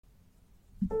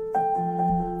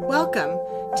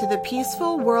Welcome to the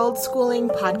Peaceful World Schooling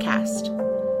Podcast,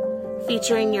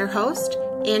 featuring your host,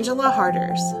 Angela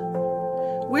Harders.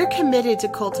 We're committed to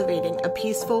cultivating a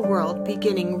peaceful world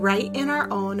beginning right in our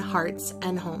own hearts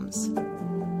and homes.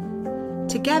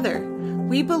 Together,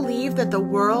 we believe that the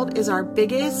world is our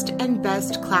biggest and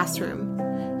best classroom,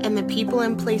 and the people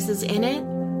and places in it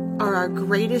are our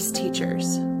greatest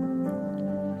teachers.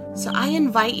 So I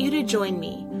invite you to join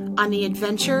me on the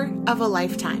adventure of a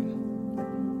lifetime,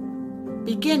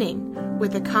 beginning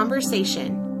with a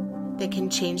conversation that can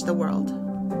change the world.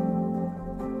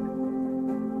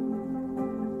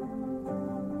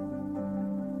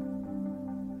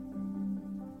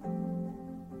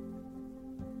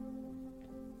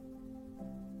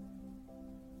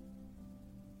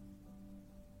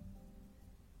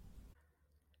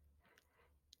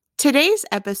 Today's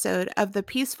episode of the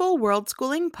Peaceful World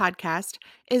Schooling Podcast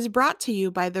is brought to you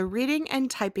by the Reading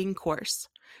and Typing course,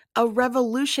 a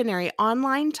revolutionary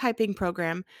online typing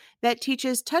program that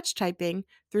teaches touch typing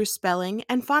through spelling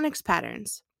and phonics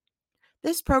patterns.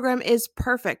 This program is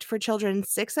perfect for children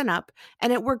 6 and up,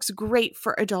 and it works great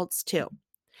for adults too.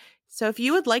 So if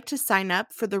you would like to sign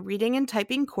up for the Reading and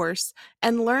Typing course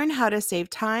and learn how to save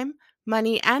time,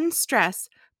 money, and stress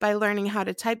by learning how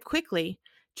to type quickly,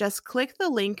 just click the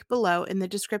link below in the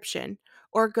description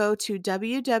or go to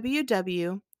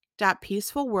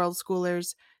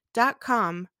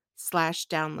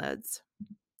www.peacefulworldschoolers.com/downloads.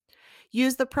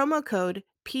 Use the promo code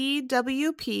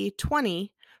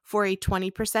PWP20 for a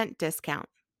 20% discount.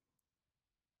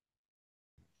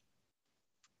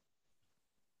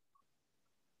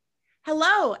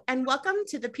 Hello, and welcome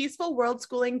to the Peaceful World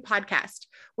Schooling Podcast,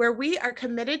 where we are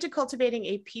committed to cultivating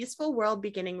a peaceful world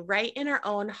beginning right in our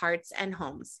own hearts and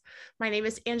homes. My name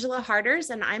is Angela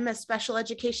Harders, and I'm a special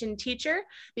education teacher,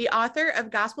 the author of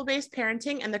Gospel-Based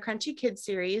Parenting and the Crunchy Kids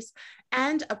series,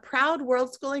 and a proud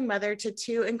world schooling mother to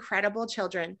 2 incredible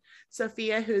children,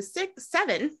 Sophia, who's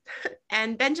 7,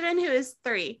 and Benjamin, who is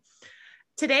 3.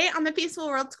 Today on the Peaceful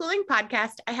World Schooling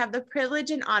Podcast, I have the privilege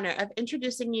and honor of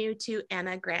introducing you to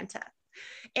Anna Granta.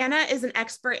 Anna is an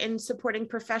expert in supporting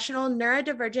professional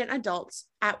neurodivergent adults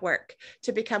at work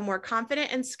to become more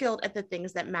confident and skilled at the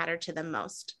things that matter to them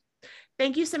most.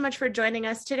 Thank you so much for joining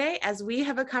us today as we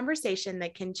have a conversation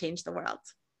that can change the world.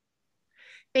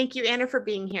 Thank you, Anna, for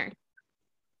being here.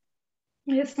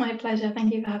 It's my pleasure.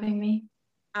 Thank you for having me.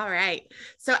 All right.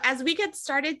 So as we get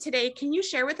started today, can you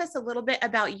share with us a little bit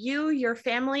about you, your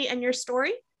family, and your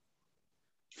story?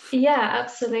 Yeah,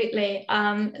 absolutely.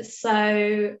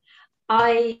 So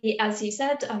I, as you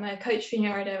said, I'm a coach for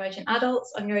neurodivergent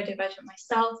adults. I'm neurodivergent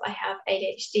myself. I have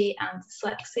ADHD and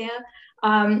dyslexia.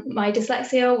 My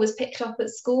dyslexia was picked up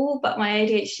at school, but my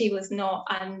ADHD was not.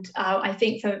 And I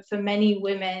think for many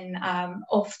women,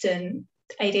 often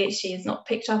ADHD is not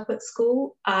picked up at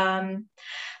school. For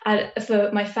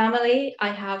my family, I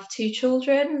have 2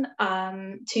 children,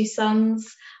 2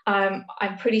 sons.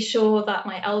 I'm pretty sure that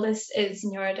my eldest is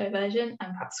neurodivergent,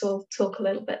 and perhaps we'll talk a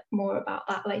little bit more about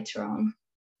that later on.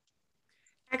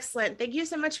 Excellent. Thank you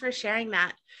so much for sharing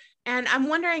that. And I'm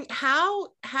wondering, how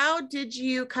did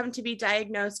you come to be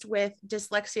diagnosed with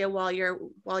dyslexia while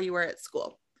you were at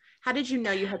school? How did you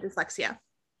know you had dyslexia?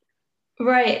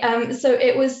 Right. So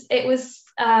it was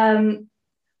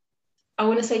I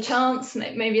want to say chance,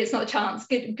 maybe it's not chance,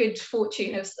 good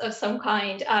fortune of some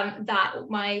kind, that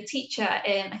my teacher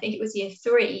in, I think it was year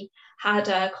 3, had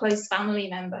a close family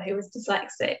member who was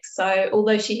dyslexic. So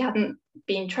although she hadn't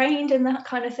been trained in that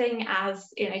kind of thing,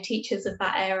 as teachers of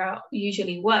that era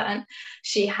usually weren't,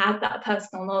 she had that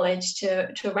personal knowledge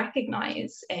to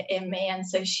recognize it in me. And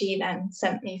so she then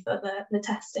sent me for the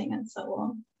testing and so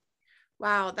on.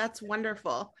 Wow, that's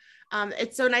wonderful.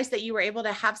 It's so nice that you were able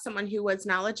to have someone who was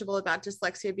knowledgeable about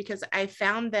dyslexia, because I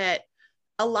found that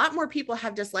a lot more people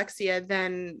have dyslexia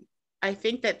than I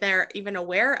think that they're even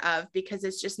aware of, because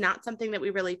it's just not something that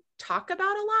we really talk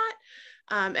about a lot.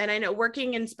 And I know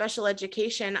working in special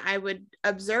education, I would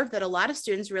observe that a lot of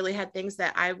students really had things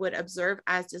that I would observe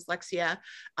as dyslexia.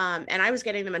 And I was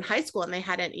getting them in high school and they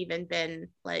hadn't even been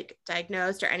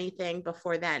diagnosed or anything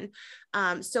before then.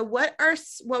 So what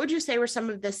would you say were some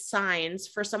of the signs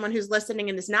for someone who's listening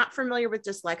and is not familiar with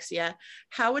dyslexia?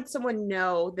 How would someone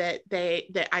know that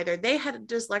either they had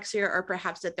dyslexia or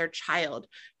perhaps that their child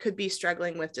could be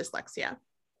struggling with dyslexia?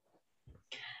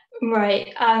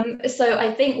 Right. So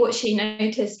I think what she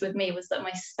noticed with me was that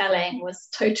my spelling was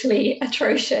totally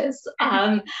atrocious,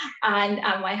 and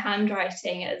my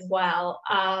handwriting as well.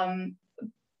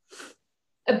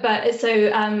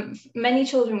 Many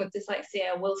children with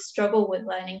dyslexia will struggle with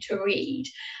learning to read.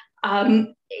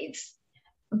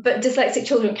 But dyslexic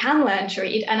children can learn to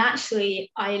read, and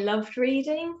actually I loved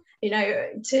reading.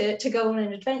 to go on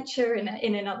an adventure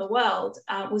in another world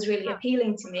was really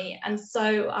appealing to me. And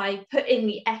so I put in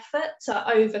the effort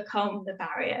to overcome the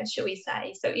barrier, shall we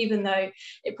say. So even though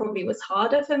it probably was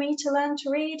harder for me to learn to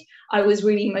read, I was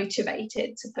really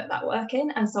motivated to put that work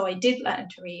in. And so I did learn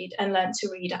to read and learn to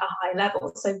read at a high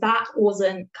level. So that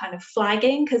wasn't kind of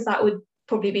flagging, because that would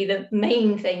probably be the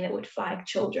main thing that would flag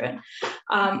children.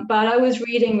 But I was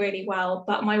reading really well,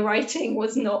 but my writing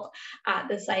was not at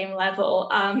the same level.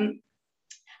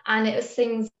 And it was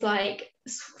things like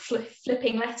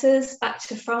flipping letters back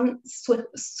to front,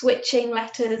 switching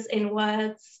letters in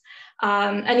words.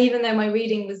 And even though my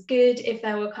reading was good, if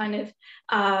there were kind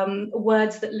of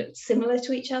words that looked similar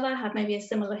to each other, had maybe a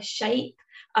similar shape,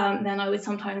 then I would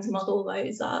sometimes muddle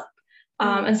those up.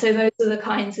 And so those are the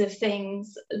kinds of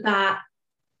things that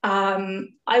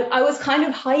I was kind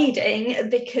of hiding,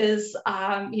 because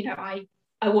I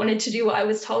wanted to do what I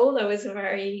was told. I was a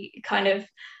very kind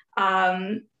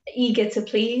of eager to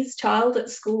please child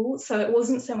at school, so it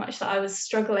wasn't so much that I was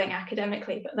struggling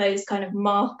academically, but those kind of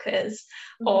markers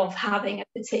of having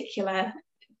a particular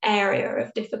area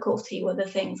of difficulty were the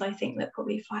things I think that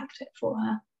probably flagged it for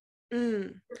her.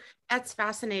 That's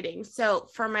fascinating. So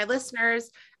for my listeners,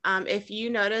 if you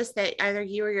notice that either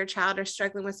you or your child are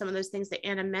struggling with some of those things that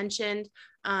Anna mentioned,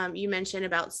 you mentioned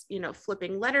about,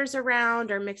 flipping letters around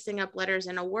or mixing up letters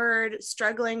in a word,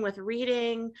 struggling with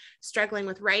reading, struggling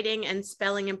with writing and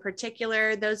spelling in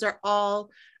particular, those are all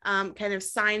kind of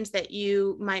signs that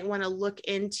you might want to look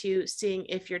into seeing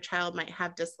if your child might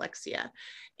have dyslexia.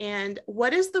 And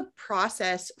what is the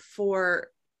process for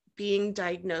being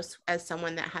diagnosed as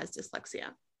someone that has dyslexia?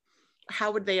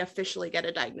 How would they officially get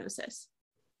a diagnosis?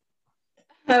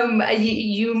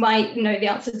 You might know the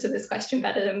answer to this question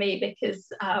better than me, because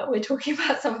we're talking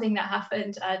about something that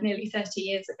happened nearly 30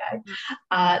 years ago.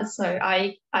 So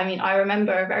I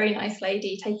remember a very nice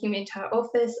lady taking me into her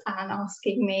office and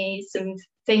asking me some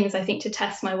things, I think, to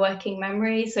test my working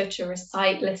memory. So to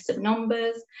recite lists of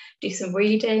numbers, do some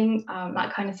reading,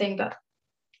 that kind of thing. But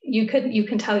you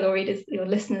can tell your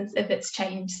listeners if it's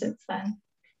changed since then.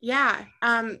 Yeah.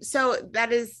 So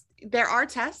there are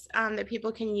tests that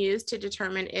people can use to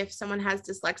determine if someone has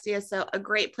dyslexia. So a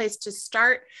great place to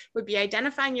start would be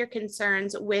identifying your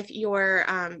concerns with your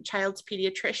child's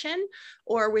pediatrician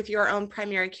or with your own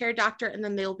primary care doctor, and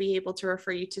then they'll be able to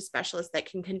refer you to specialists that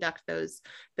can conduct those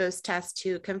tests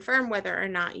to confirm whether or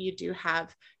not you do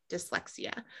have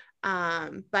dyslexia.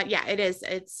 But yeah,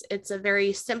 it's a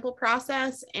very simple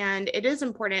process, and it is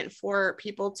important for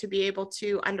people to be able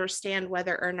to understand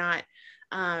whether or not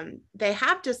they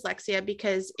have dyslexia,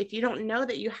 because if you don't know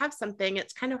that you have something,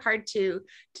 it's kind of hard to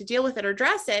deal with it or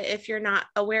address it if you're not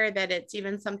aware that it's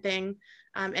even something,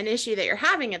 an issue that you're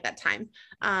having at that time.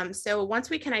 So once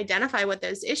we can identify what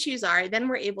those issues are, then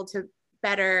we're able to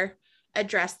better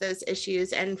address those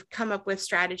issues and come up with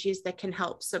strategies that can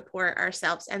help support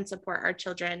ourselves and support our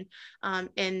children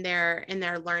in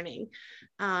their learning.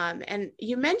 And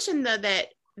you mentioned though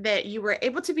that you were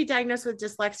able to be diagnosed with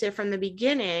dyslexia from the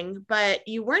beginning, but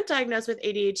you weren't diagnosed with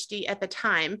ADHD at the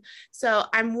time. So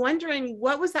I'm wondering,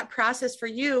 what was that process for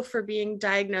you for being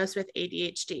diagnosed with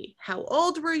ADHD? How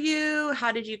old were you?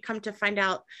 How did you come to find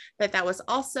out that that was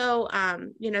also,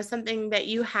 something that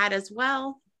you had as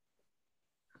well?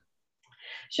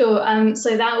 Sure.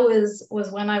 So that was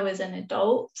when I was an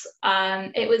adult.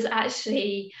 It was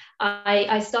actually,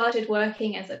 I started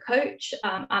working as a coach,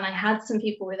 and I had some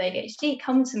people with ADHD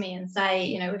come to me and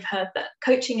say, we've heard that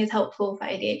coaching is helpful for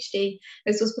ADHD.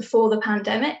 This was before the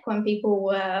pandemic, when people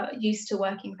were used to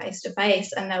working face to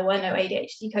face, and there were no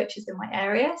ADHD coaches in my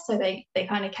area. So they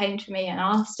kind of came to me and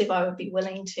asked if I would be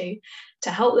willing to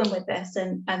help them with this.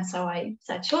 And so I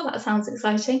said, sure, that sounds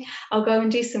exciting. I'll go and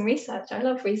do some research. I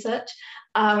love research.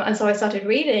 And so I started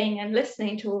reading and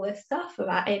listening to all this stuff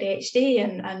about ADHD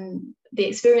and the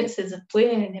experiences of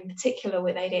women in particular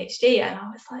with ADHD. And I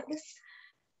was like,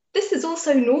 this is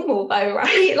also normal though,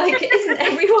 right? Like, isn't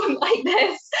everyone like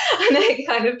this? And then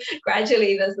kind of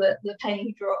gradually the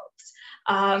penny drops.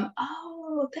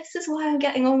 Oh, this is why I'm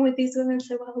getting on with these women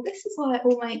so well. This is why it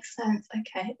all makes sense.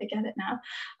 Okay, I get it now.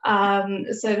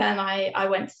 So then I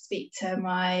went to speak to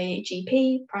my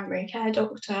GP, primary care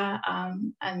doctor,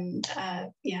 and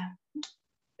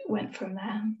went from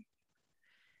there.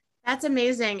 That's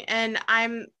amazing. And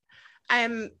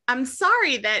I'm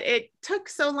sorry that it took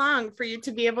so long for you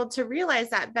to be able to realize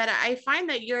that, but I find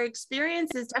that your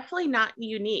experience is definitely not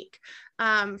unique.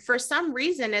 For some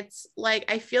reason, it's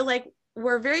like, I feel like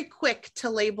we're very quick to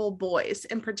label boys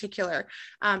in particular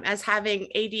as having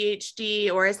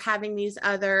ADHD or as having these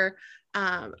other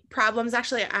problems.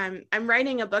 Actually, I'm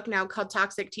writing a book now called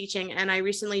Toxic Teaching, and I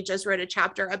recently just wrote a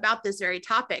chapter about this very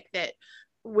topic, that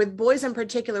with boys in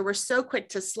particular, we're so quick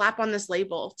to slap on this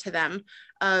label to them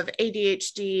of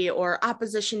ADHD or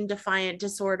opposition defiant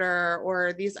disorder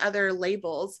or these other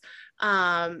labels.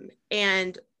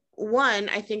 And one,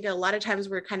 I think a lot of times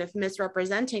we're kind of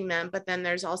misrepresenting them, but then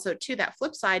there's also too that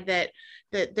flip side that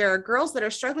there are girls that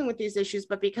are struggling with these issues,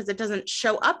 but because it doesn't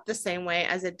show up the same way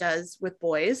as it does with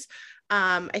boys,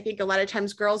 I think a lot of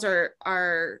times girls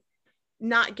are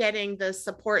not getting the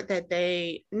support that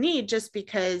they need just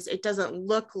because it doesn't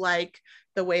look like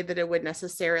the way that it would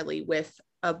necessarily with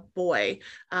a boy.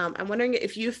 I'm wondering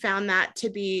if you found that to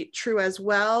be true as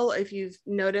well, if you've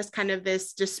noticed kind of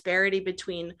this disparity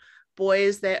between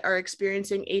boys that are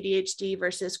experiencing ADHD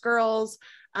versus girls,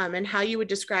 and how you would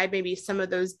describe maybe some of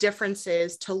those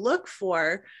differences to look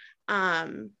for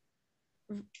in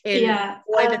a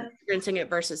boy that's experiencing it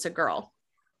versus a girl.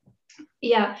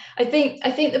 Yeah, I think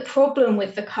the problem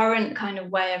with the current kind of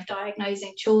way of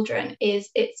diagnosing children is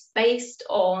it's based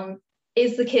on,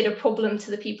 is the kid a problem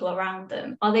to the people around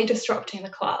them? Are they disrupting the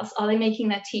class? Are they making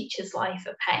their teacher's life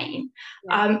a pain?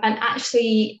 Yeah. And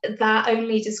actually, that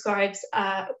only describes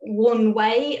one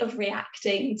way of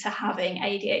reacting to having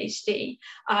ADHD,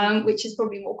 which is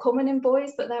probably more common in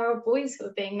boys, but there are boys who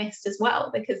are being missed as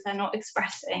well because they're not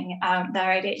expressing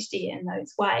their ADHD in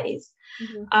those ways.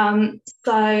 Mm-hmm.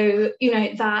 So, you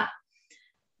know, that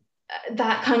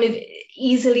kind of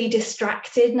easily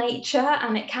distracted nature,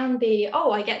 and it can be,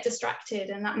 oh, I get distracted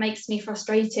and that makes me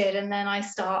frustrated and then I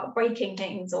start breaking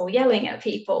things or yelling at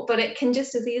people, but it can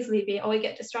just as easily be, oh, I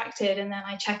get distracted and then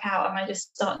I check out and I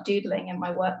just start doodling in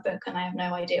my workbook and I have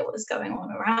no idea what is going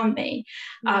on around me.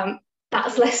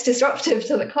 That's less disruptive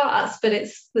to the class, but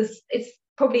it's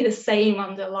probably the same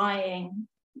underlying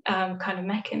kind of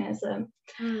mechanism.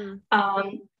 And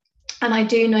I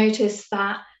do notice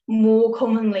that more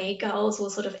commonly girls will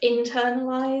sort of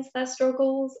internalize their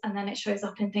struggles and then it shows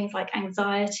up in things like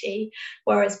anxiety,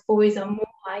 whereas boys are more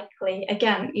likely,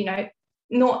 again, you know,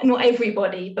 not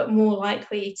everybody, but more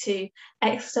likely to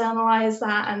externalize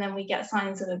that, and then we get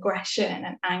signs of aggression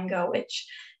and anger, which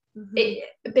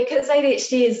because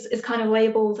ADHD is kind of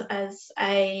labeled as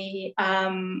a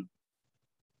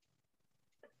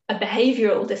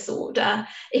behavioral disorder.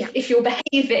 If you're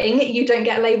behaving, you don't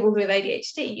get labeled with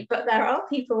ADHD, but there are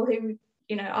people who,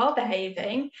 you know, are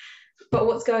behaving, but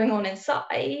what's going on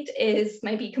inside is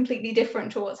maybe completely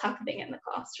different to what's happening in the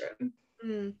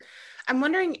classroom. I'm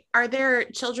wondering, are there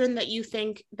children that you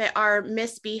think that are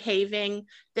misbehaving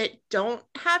that don't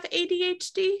have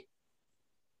ADHD?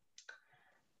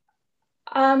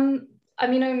 I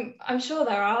mean, I'm sure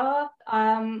there are.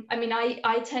 I mean,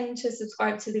 I tend to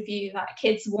subscribe to the view that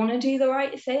kids want to do the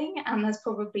right thing, and there's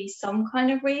probably some kind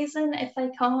of reason if they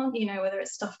can't, you know, whether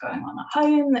it's stuff going on at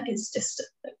home that is just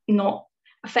not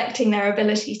affecting their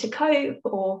ability to cope,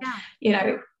 or, you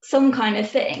know, some kind of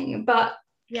thing. But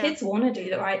kids want to do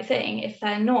the right thing. If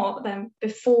they're not, then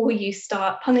before you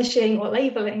start punishing or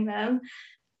labeling them,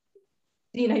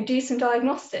 you know, do some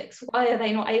diagnostics. Why are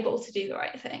they not able to do the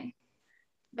right thing?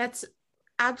 That's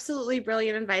absolutely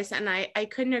brilliant advice, and I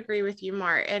couldn't agree with you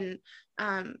more. And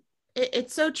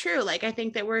it's so true. Like, I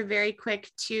think that we're very quick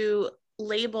to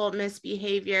label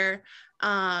misbehavior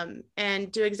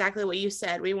and do exactly what you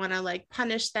said. We want to like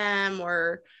punish them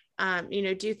or you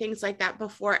know, do things like that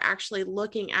before actually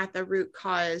looking at the root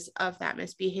cause of that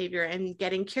misbehavior and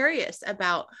getting curious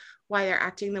about why they're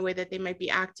acting the way that they might be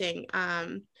acting.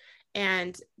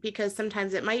 And because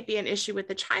sometimes it might be an issue with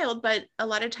the child, but a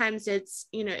lot of times it's,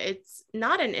 you know, it's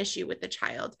not an issue with the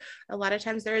child. A lot of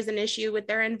times there is an issue with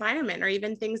their environment, or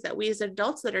even things that we as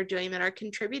adults that are doing that are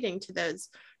contributing to those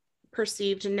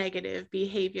perceived negative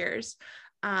behaviors,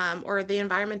 or the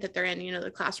environment that they're in, you know, the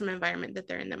classroom environment that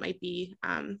they're in that might be,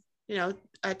 you know,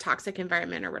 a toxic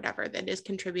environment or whatever that is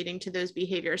contributing to those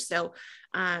behaviors. So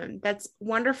that's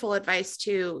wonderful advice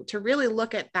to really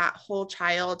look at that whole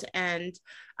child and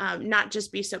not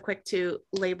just be so quick to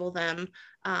label them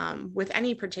with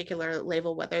any particular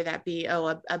label, whether that be,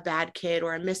 a bad kid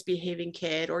or a misbehaving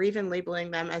kid, or even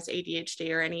labeling them as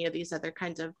ADHD or any of these other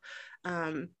kinds of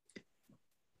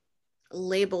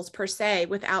labels per se,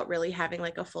 without really having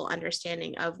like a full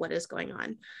understanding of what is going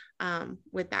on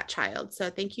with that child. So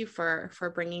thank you for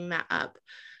bringing that up.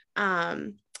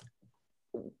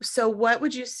 So what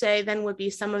would you say then would be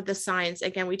some of the signs?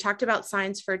 Again, we talked about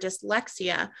signs for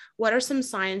dyslexia. What are some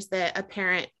signs that a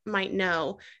parent might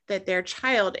know that their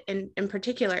child in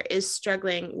particular is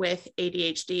struggling with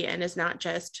ADHD and is not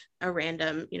just a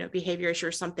random, you know, behavior issue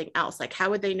or something else? Like, how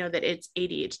would they know that it's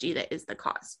ADHD that is the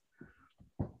cause?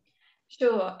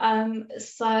 Sure.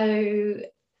 So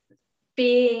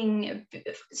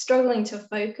struggling to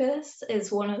focus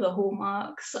is one of the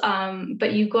hallmarks,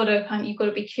 but you've got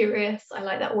to be curious. I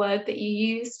like that word that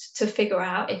you used, to figure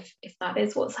out if that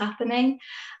is what's happening.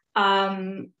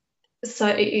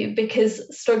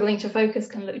 Because struggling to focus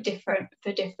can look different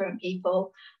for different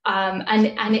people,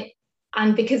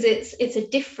 and because it's a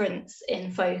difference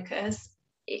in focus.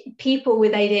 People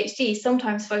with ADHD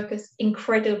sometimes focus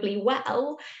incredibly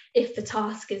well if the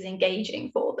task is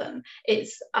engaging for them.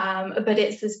 But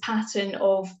it's this pattern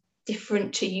of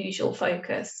different to usual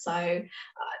focus. So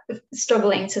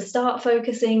struggling to start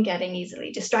focusing, getting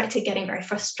easily distracted, getting very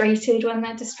frustrated when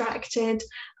they're distracted,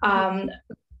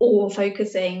 or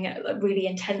focusing really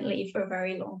intently for a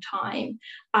very long time.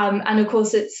 And of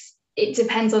course, it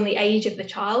depends on the age of the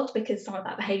child, because some of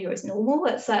that behavior is normal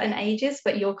at certain ages,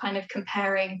 but you're kind of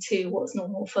comparing to what's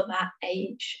normal for that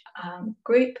age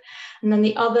group. And then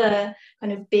the other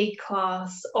kind of big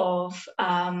class of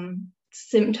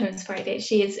symptoms for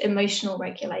ADHD is emotional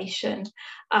regulation.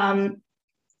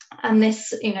 And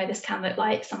this can look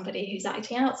like somebody who's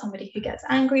acting out, somebody who gets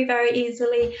angry very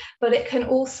easily, but it can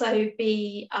also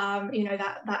be,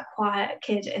 that quiet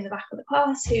kid in the back of the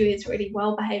class who is really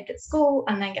well behaved at school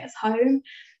and then gets home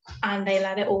and they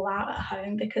let it all out at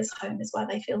home because home is where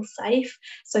they feel safe.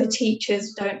 So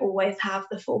teachers don't always have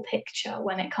the full picture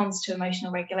when it comes to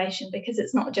emotional regulation, because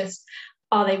it's not just,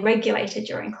 are they regulated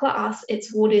during class?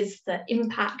 It's what is the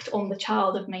impact on the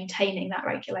child of maintaining that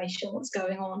regulation, what's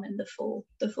going on in the full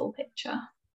picture.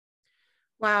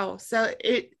 Wow. So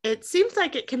it seems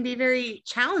like it can be very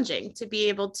challenging to be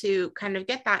able to kind of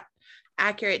get that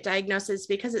accurate diagnosis,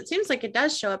 because it seems like it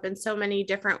does show up in so many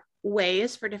different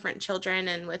ways for different children,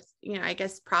 and with, I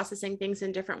guess, processing things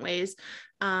in different ways.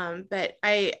 But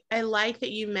I like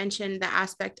that you mentioned the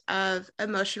aspect of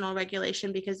emotional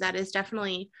regulation, because that is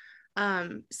definitely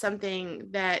something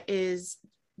that is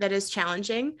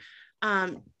challenging.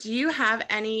 Do you have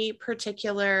any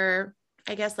particular,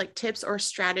 I guess, like tips or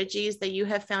strategies that you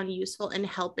have found useful in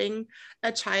helping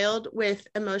a child with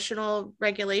emotional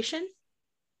regulation?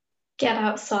 Get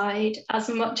outside as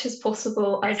much as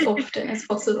possible, as often as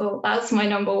possible. That's my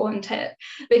number one tip,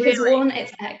 because Really? one,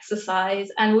 it's exercise,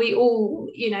 and we all,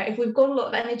 if we've got a lot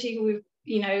of energy,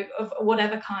 of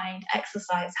whatever kind,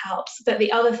 exercise helps. But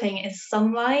the other thing is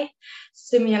sunlight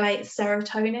stimulates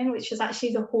serotonin, which is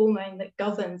actually the hormone that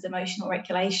governs emotional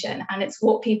regulation, and it's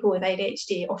what people with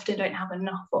ADHD often don't have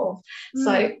enough of.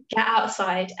 So get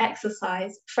outside,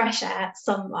 exercise, fresh air,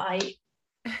 sunlight.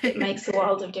 It makes a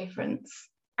world of difference.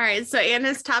 All right. So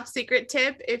Anna's top secret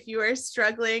tip: if you are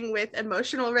struggling with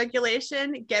emotional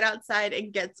regulation, get outside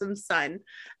and get some sun.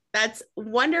 That's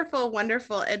wonderful,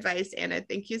 wonderful advice, Anna.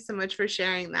 Thank you so much for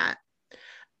sharing that.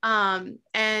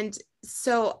 And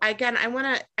so again, I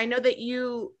know that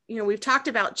we've talked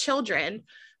about children,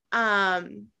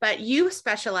 but you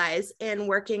specialize in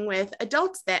working with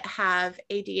adults that have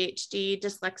ADHD,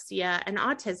 dyslexia, and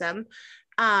autism.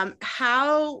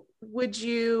 How would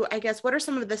you, I guess, what are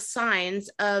some of the signs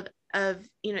of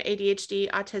ADHD,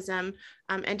 autism,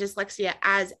 and dyslexia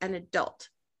as an adult?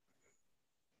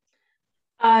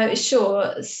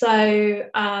 Sure. So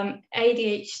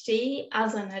ADHD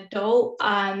as an adult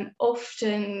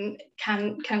often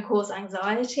can cause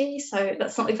anxiety. So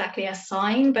that's not exactly a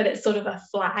sign, but it's sort of a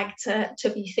flag to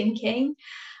be thinking.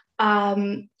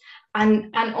 And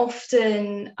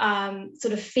often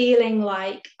sort of feeling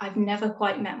like I've never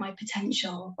quite met my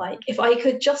potential. Like if I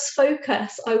could just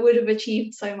focus, I would have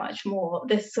achieved so much more.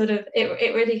 This sort of,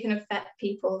 it really can affect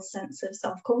people's sense of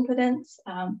self-confidence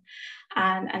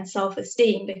and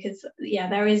self-esteem, because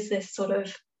there is this sort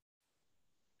of,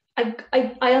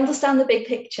 I understand the big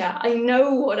picture. I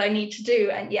know what I need to do,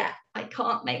 and yet I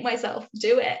can't make myself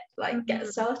do it, like get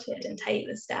started and take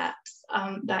the steps.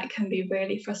 That can be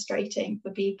really frustrating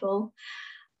for people.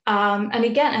 And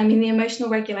again, I mean, the emotional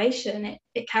regulation,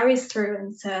 it carries through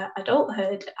into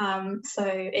adulthood. So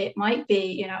it might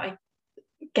be, I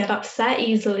get upset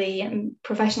easily in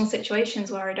professional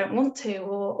situations where I don't want to,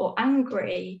 or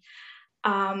angry.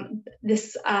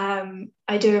 This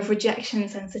idea of rejection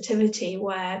sensitivity,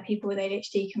 where people with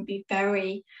ADHD can be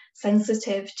very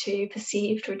sensitive to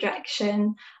perceived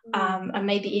rejection, and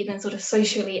maybe even sort of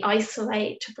socially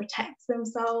isolate to protect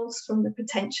themselves from the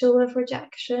potential of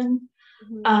rejection.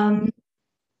 I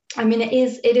mean,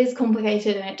 it is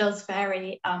complicated, and it does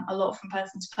vary a lot from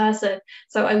person to person.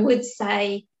 So I would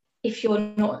say, if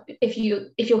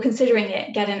you're considering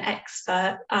it, get an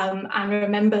expert, and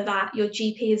remember that your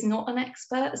GP is not an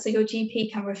expert. So your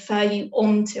GP can refer you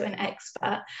on to an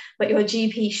expert, but your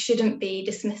GP shouldn't be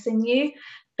dismissing you.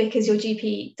 because your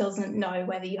GP doesn't know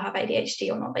whether you have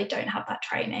ADHD or not. They don't have that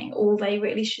training. All they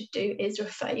really should do is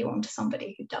refer you on to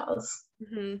somebody who does.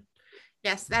 Mm-hmm.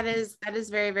 Yes, that is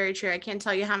very, very true. I can't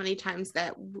tell you how many times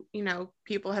that,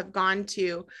 people have gone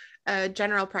to a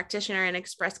general practitioner and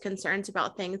expressed concerns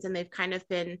about things, and they've kind of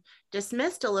been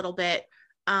dismissed a little bit.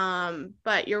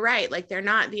 But you're right, like they're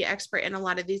not the expert in a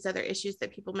lot of these other issues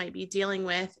that people might be dealing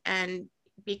with. And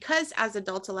because as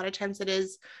adults, a lot of times it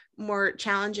is more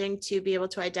challenging to be able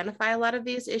to identify a lot of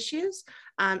these issues.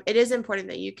 It is important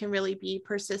that you can really be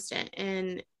persistent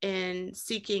in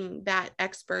seeking that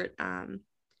expert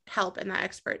help and that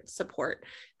expert support.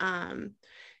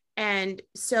 And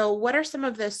so what are some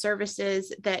of the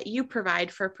services that you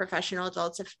provide for professional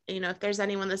adults? If there's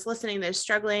anyone that's listening that's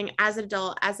struggling as an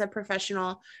adult, as a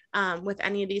professional, with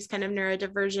any of these kind of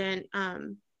neurodivergent,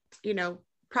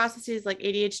 processes like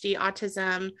ADHD,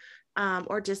 autism,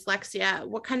 or dyslexia,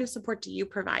 what kind of support do you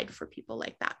provide for people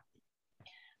like that?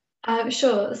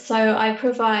 Sure. So I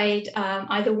provide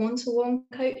either one-to-one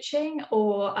coaching,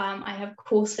 or I have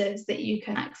courses that you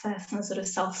can access and sort of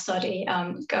self-study,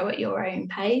 go at your own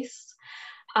pace.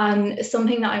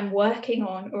 Something that I'm working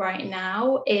on right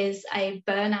now is a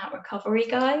burnout recovery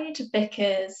guide,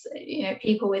 because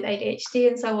people with ADHD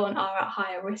and so on are at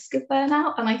higher risk of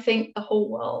burnout, and I think the whole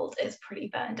world is pretty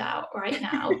burned out right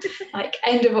now. Like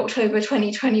end of October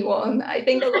 2021, I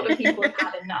think a lot of people have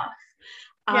had enough.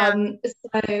 Yeah.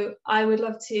 So I would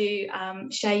love to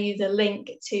share you the link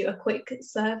to a quick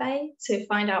survey to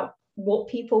find out what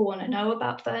people want to know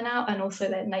about burnout, and also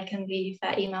then they can leave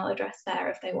their email address there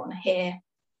if they want to hear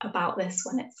about this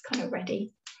when it's kind of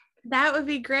ready. That would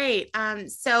be great.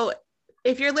 So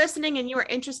if you're listening and you are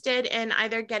interested in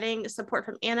either getting support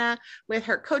from Anna with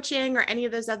her coaching or any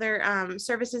of those other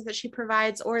services that she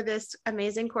provides, or this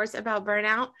amazing course about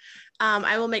burnout,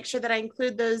 I will make sure that I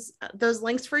include those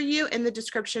links for you in the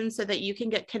description so that you can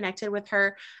get connected with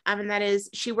her. And that is,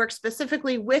 she works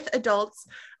specifically with adults.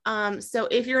 So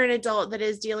if you're an adult that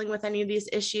is dealing with any of these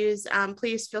issues,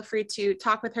 please feel free to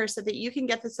talk with her so that you can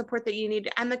get the support that you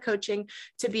need and the coaching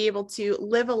to be able to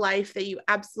live a life that you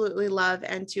absolutely love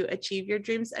and to achieve your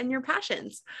dreams and your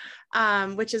passions,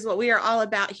 which is what we are all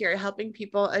about here, helping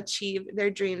people achieve their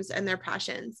dreams and their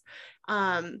passions.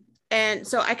 And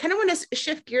so I kind of want to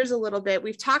shift gears a little bit.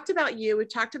 We've talked about you, we've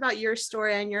talked about your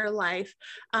story and your life.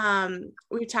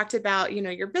 We've talked about,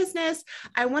 your business.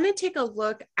 I want to take a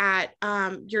look at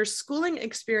your schooling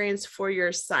experience for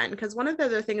your son, because one of the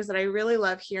other things that I really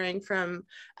love hearing from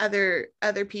other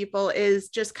people is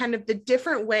just kind of the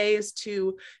different ways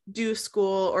to do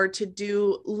school or to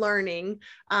do learning,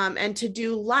 and to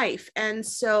do life. And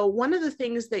so one of the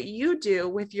things that you do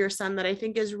with your son that I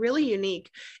think is really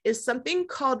unique is something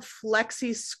called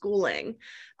flexi schooling.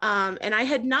 And I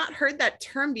had not heard that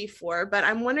term before, but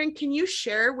I'm wondering, can you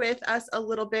share with us a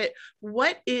little bit,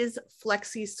 what is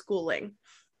flexi schooling?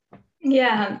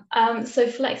 Yeah, so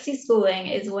flexi schooling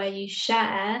is where you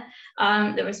share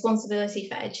the responsibility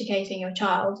for educating your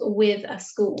child with a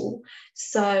school.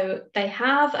 So they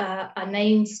have a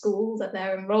named school that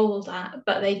they're enrolled at,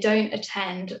 but they don't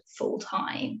attend full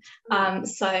time.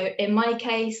 So in my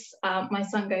case, my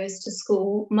son goes to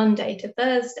school Monday to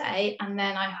Thursday, and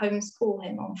then I homeschool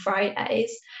him on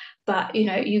Fridays. But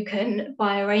you can,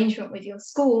 by arrangement with your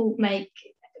school, make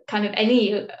kind of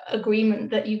any agreement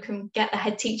that you can get the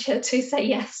head teacher to say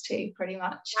yes to, pretty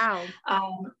much. Wow.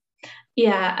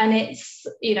 Yeah, and it's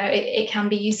it can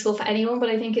be useful for anyone, but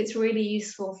I think it's really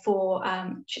useful for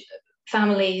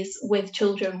families with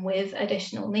children with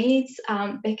additional needs,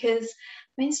 because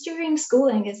mainstream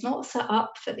schooling is not set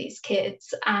up for these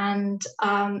kids, and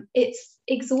it's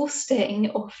exhausting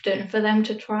often for them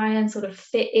to try and sort of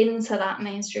fit into that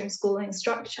mainstream schooling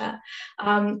structure.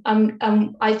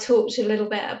 I talked a little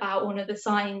bit about one of the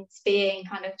signs being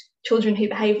kind of children who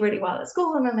behave really well at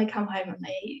school, and then they come home and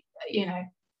they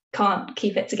can't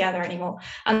keep it together anymore.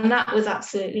 And that was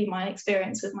absolutely my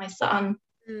experience with my son.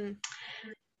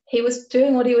 He was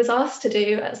doing what he was asked to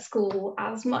do at school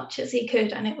as much as he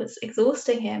could, and it was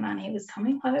exhausting him, and he was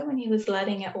coming home and he was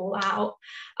letting it all out.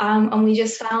 And we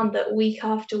just found that week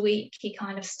after week, he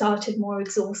kind of started more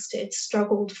exhausted,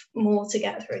 struggled more to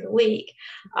get through the week.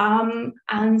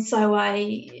 And so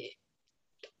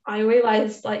I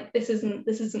realized, like, this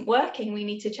isn't working. We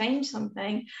need to change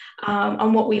something.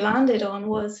 And what we landed on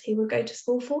was he would go to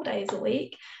school 4 days a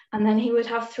week, and then he would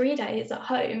have 3 days at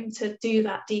home to do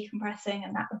that decompressing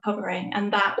and that recovering.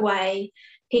 And that way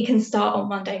he can start on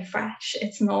Monday fresh.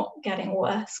 It's not getting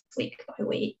worse week by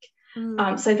week.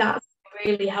 So that's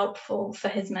really helpful for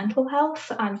his mental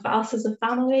health and for us as a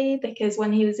family, because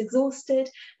when he was exhausted,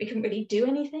 we couldn't really do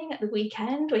anything at the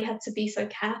weekend. We had to be so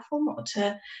careful not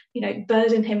to,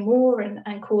 burden him more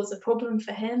and cause a problem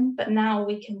for him. But now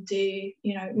we can do,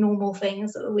 normal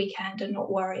things at the weekend and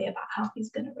not worry about how he's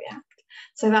going to react.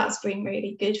 So that's been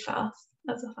really good for us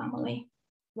as a family.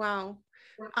 Wow.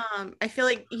 I feel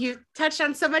like you touched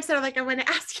on so much that I'm like, I want to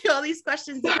ask you all these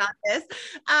questions about this.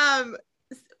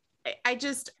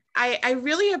 I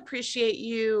really appreciate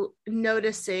you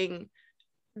noticing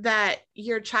that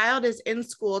your child is in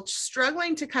school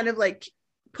struggling to kind of like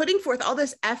putting forth all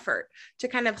this effort to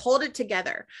kind of hold it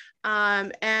together.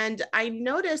 And I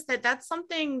noticed that that's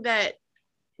something that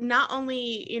not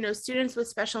only, students with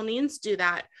special needs do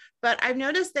that, but I've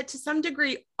noticed that to some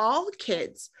degree, all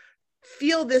kids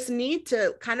feel this need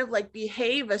to kind of like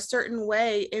behave a certain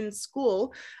way in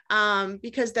school,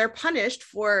 because they're punished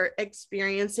for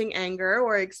experiencing anger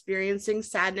or experiencing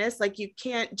sadness. Like you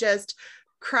can't just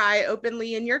cry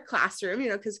openly in your classroom,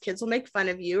 because kids will make fun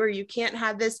of you, or you can't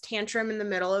have this tantrum in the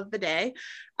middle of the day.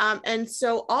 And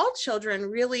so all children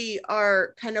really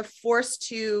are kind of forced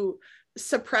to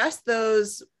suppress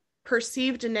those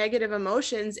perceived negative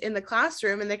emotions in the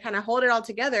classroom, and they kind of hold it all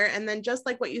together. And then just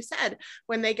like what you said,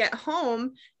 when they get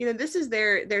home, this is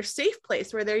their safe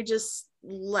place where they just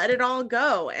let it all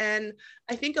go. And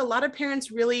I think a lot of parents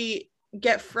really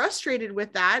get frustrated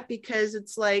with that, because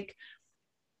it's like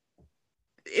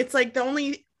the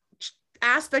only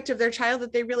aspect of their child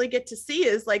that they really get to see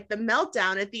is like the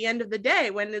meltdown at the end of the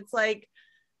day, when it's like,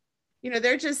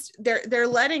 they're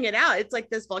letting it out. It's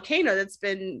like this volcano that's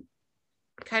been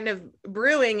kind of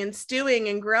brewing and stewing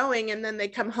and growing, and then they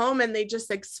come home and they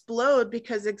just explode,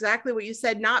 because exactly what you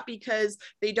said, not because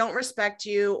they don't respect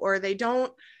you or they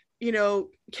don't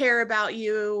care about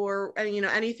you or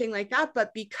anything like that,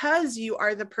 but because you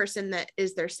are the person that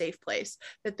is their safe place,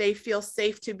 that they feel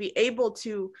safe to be able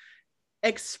to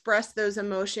express those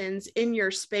emotions in your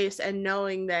space, and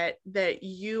knowing that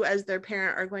you as their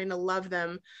parent are going to love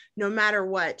them no matter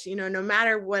what, no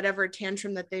matter whatever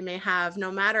tantrum that they may have,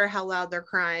 no matter how loud they're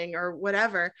crying or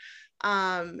whatever.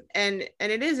 And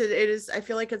it is, I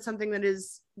feel like it's something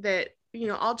that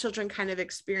all children kind of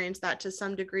experience that to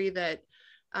some degree, that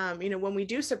when we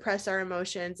do suppress our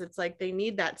emotions, it's like they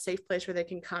need that safe place where they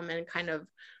can come and kind of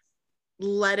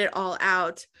let it all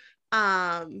out.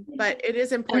 But it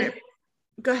is important.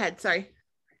 Go ahead. Sorry.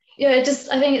 Yeah,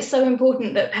 I think it's so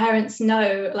important that parents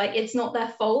know, like, it's not their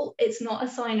fault. It's not a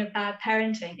sign of bad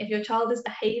parenting. If your child is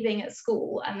behaving at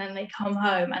school and then they come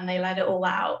home and they let it all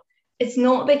out, it's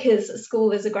not because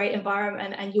school is a great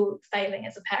environment and you're failing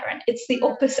as a parent. It's the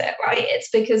opposite, right? It's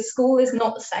because school is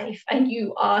not safe and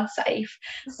you are safe.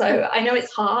 So I know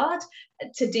it's hard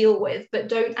to deal with, but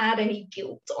don't add any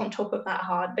guilt on top of that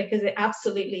hard, because it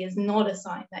absolutely is not a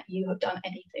sign that you have done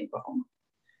anything wrong.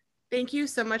 Thank you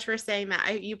so much for saying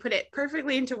that. You put it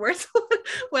perfectly into words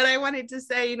what I wanted to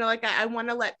say. I want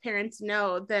to let parents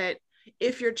know that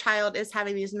if your child is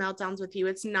having these meltdowns with you,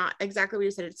 it's not exactly what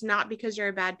you said. It's not because you're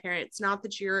a bad parent. It's not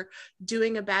that you're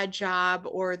doing a bad job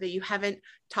or that you haven't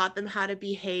taught them how to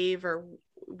behave or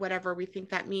whatever we think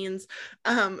that means.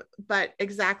 But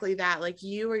exactly that, like,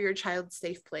 you are your child's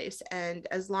safe place. And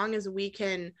as long as we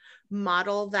can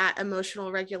model that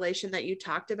emotional regulation that you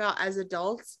talked about as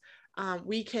adults,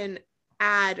 we can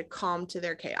add calm to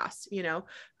their chaos,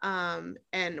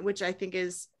 and which I think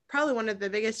is probably one of the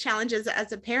biggest challenges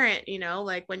as a parent,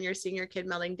 like when you're seeing your kid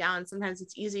melting down, sometimes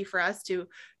it's easy for us to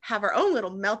have our own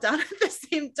little meltdown at the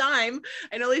same time.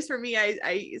 And at least for me,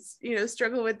 I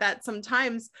struggle with that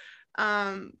sometimes.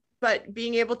 But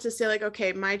being able to say, like,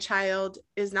 okay, my child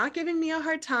is not giving me a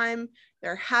hard time.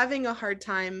 They're having a hard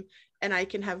time, and I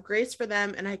can have grace for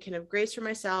them, and I can have grace for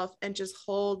myself, and just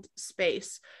hold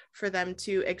space for them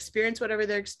to experience whatever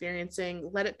they're experiencing,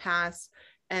 let it pass,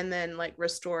 and then like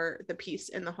restore the peace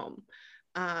in the home.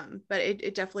 But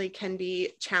it definitely can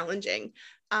be challenging.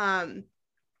 And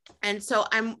so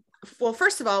well,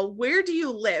 first of all, where do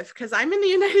you live? Because I'm in the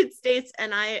United States,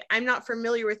 and I'm not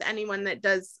familiar with anyone that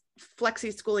does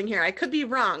flexi schooling here. I could be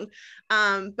wrong,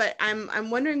 but I'm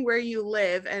wondering where you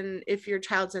live, and if your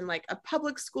child's in like a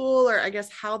public school, or I guess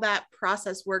how that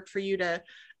process worked for you to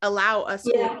allow a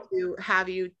school to have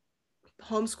you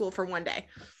homeschool for one day.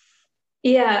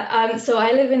 So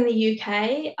I live in the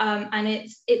UK, and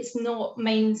it's not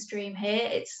mainstream here.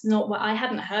 It's not what I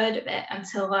hadn't heard of it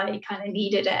until I kind of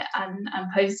needed it and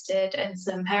posted in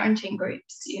some parenting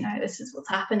groups, this is what's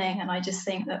happening. And I just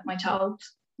think that my child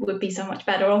would be so much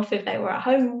better off if they were at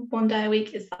home one day a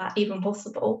week. Is that even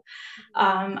possible?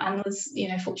 And was,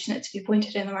 fortunate to be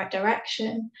pointed in the right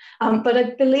direction. But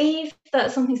I believe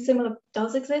that something similar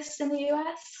does exist in the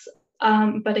US.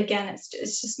 But again, it's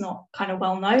just not kind of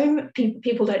well known.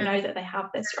 People don't know that they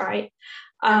have this, right?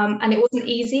 And it wasn't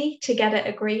easy to get it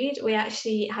agreed. We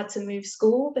actually had to move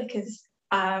school because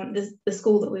the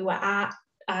school that we were at,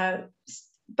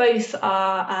 both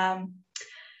are,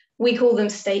 we call them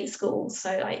state schools,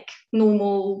 so like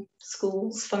normal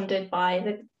schools funded by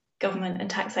the government and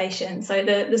taxation. So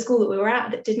the school that we were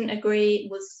at that didn't agree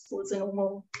was a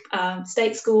normal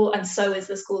state school, and so is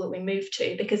the school that we moved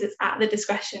to, because it's at the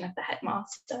discretion of the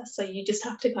headmaster. So you just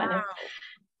have to kind of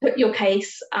put your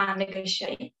case and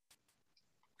negotiate.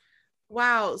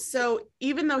 Wow. So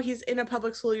even though he's in a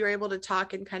public school, you're able to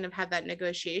talk and kind of have that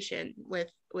negotiation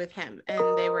with him,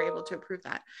 and they were able to approve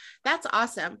that. That's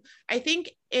awesome. I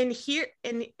think in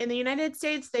the United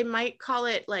States, they might call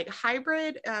it like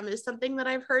hybrid, is something that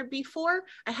I've heard before.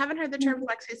 I haven't heard the term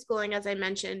flexi schooling, as I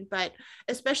mentioned, but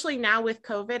especially now with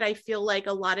COVID, I feel like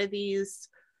a lot of these,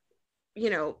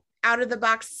 out of the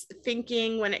box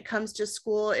thinking when it comes to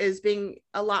school is being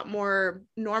a lot more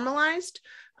normalized.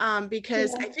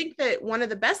 Because I think that one of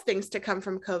the best things to come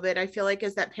from COVID, I feel like,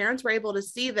 is that parents were able to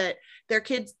see that their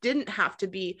kids didn't have to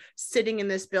be sitting in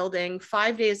this building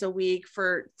 5 days a week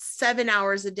for 7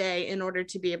 hours a day in order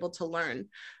to be able to learn.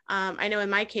 I know in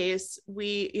my case,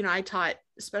 I taught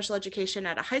special education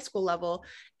at a high school level,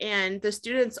 and the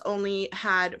students only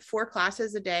had 4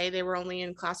 classes a day. They were only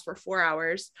in class for 4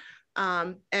 hours.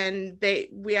 And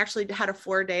we actually had a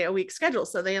 4-day-a-week schedule.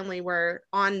 So they only were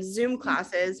on Zoom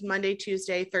classes Monday,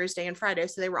 Tuesday, Thursday, and Friday.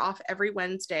 So they were off every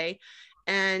Wednesday,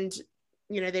 and,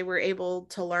 they were able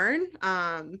to learn,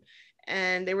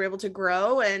 and they were able to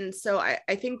grow. And so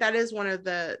I think that is one of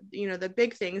the, the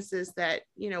big things is that,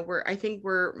 I think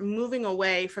we're moving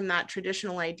away from that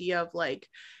traditional idea of like,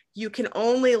 you can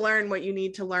only learn what you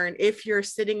need to learn if you're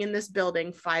sitting in this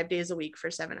building 5 days a week for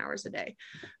 7 hours a day.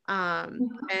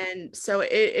 And so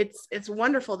it's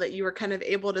wonderful that you were kind of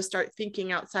able to start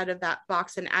thinking outside of that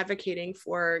box and advocating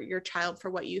for your child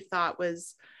for what you thought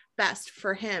was best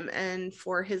for him and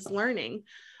for his learning.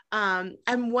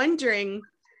 I'm wondering,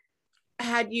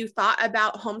 had you thought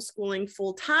about homeschooling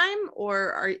full time,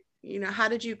 or how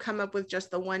did you come up with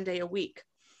just the 1 day a week?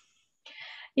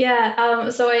 Yeah,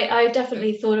 so I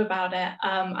definitely thought about it,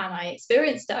 and I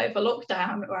experienced it over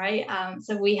lockdown, right?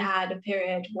 So we had a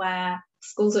period where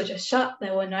schools were just shut.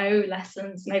 There were no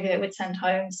lessons. Maybe they would send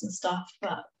home some stuff,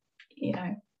 but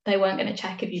they weren't going to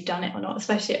check if you'd done it or not,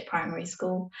 especially at primary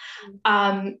school.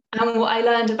 And what I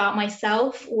learned about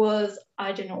myself was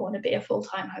I do not want to be a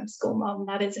full-time homeschool mom.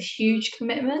 That is a huge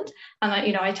commitment. And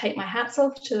I take my hats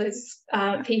off to those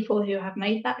people who have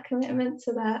made that commitment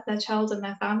to their child and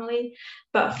their family.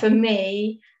 But for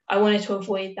me, I wanted to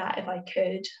avoid that if I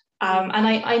could. And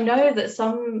I know that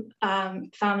some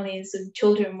families of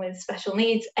children with special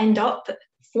needs end up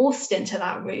forced into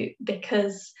that route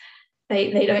because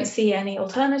they don't see any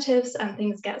alternatives, and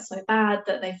things get so bad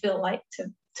that they feel like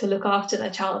to look after their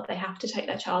child, they have to take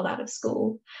their child out of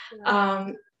school.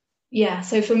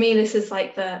 So for me, this is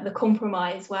like the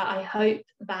compromise where I hope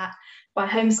that by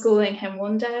homeschooling him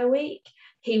 1 day a week,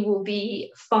 he will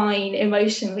be fine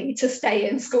emotionally to stay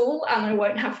in school, and I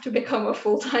won't have to become a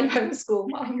full-time homeschool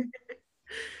mom.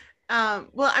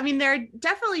 Well, I mean, there are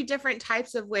definitely different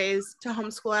types of ways to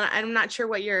homeschool, and I'm not sure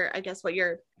what your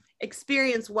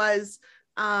experience was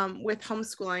with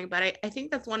homeschooling, but I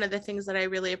think that's one of the things that I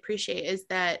really appreciate is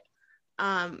that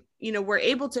we're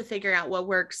able to figure out what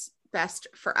works best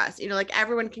for us. Like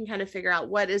everyone can kind of figure out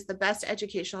what is the best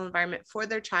educational environment for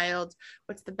their child,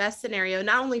 what's the best scenario,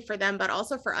 not only for them, but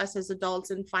also for us as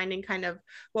adults, and finding kind of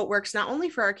what works not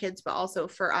only for our kids, but also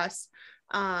for us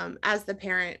as the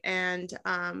parent. And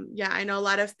I know a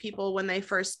lot of people, when they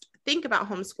first think about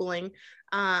homeschooling,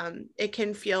 it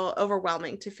can feel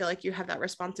overwhelming to feel like you have that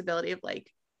responsibility of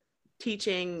like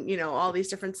teaching, all these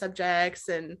different subjects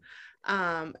and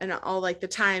all like the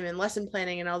time and lesson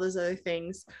planning and all those other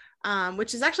things,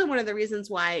 which is actually one of the reasons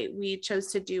why we chose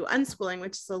to do unschooling,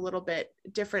 which is a little bit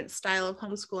different style of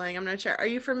homeschooling. I'm not sure. Are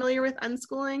you familiar with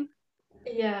unschooling?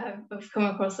 Yeah, I've come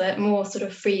across it, more sort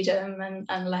of freedom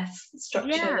and less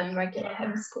structure than regular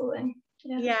homeschooling.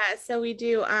 Yeah, so we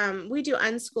do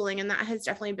unschooling, and that has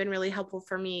definitely been really helpful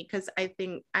for me, because I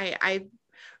think I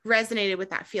resonated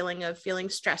with that feeling of feeling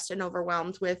stressed and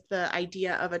overwhelmed with the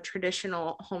idea of a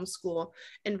traditional homeschool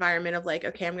environment of like,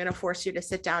 okay, I'm going to force you to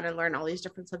sit down and learn all these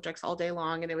different subjects all day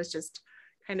long, and it was just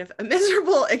kind of a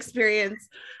miserable experience.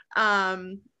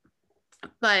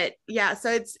 But yeah,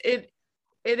 so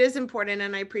it is important,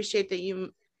 and I appreciate that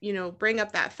you bring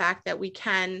up that fact that we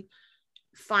can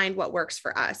find what works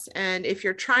for us. And if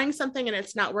you're trying something and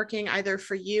it's not working either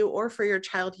for you or for your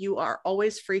child, you are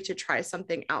always free to try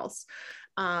something else.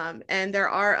 And there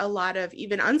are a lot of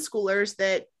even unschoolers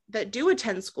that do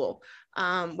attend school,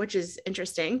 which is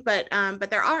interesting, but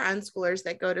there are unschoolers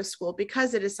that go to school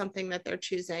because it is something that they're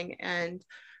choosing. And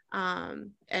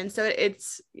so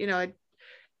it's,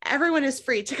 everyone is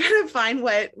free to kind of find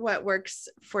what works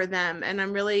for them. And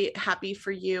I'm really happy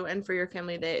for you and for your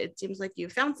family that it seems like you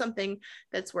found something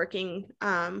that's working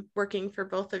for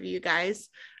both of you guys,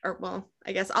 or well,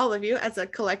 I guess all of you as a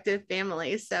collective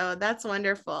family. So that's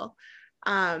wonderful.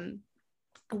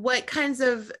 What kinds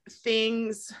of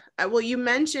things, well, you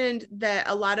mentioned that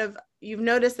you've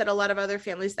noticed that a lot of other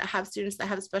families that have students that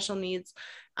have special needs,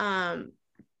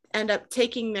 end up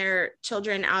taking their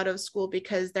children out of school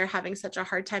because they're having such a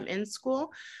hard time in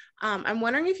school. I'm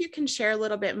wondering if you can share a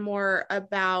little bit more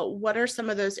about what are some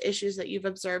of those issues that you've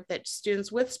observed that students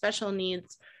with special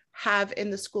needs have in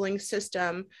the schooling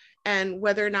system, and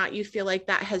whether or not you feel like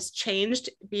that has changed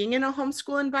being in a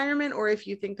homeschool environment, or if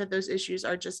you think that those issues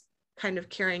are just kind of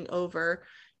carrying over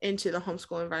into the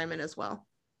homeschool environment as well.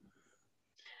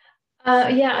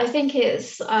 Yeah, I think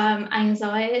it's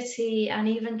anxiety and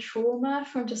even trauma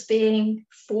from just being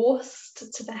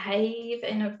forced to behave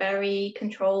in a very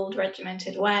controlled,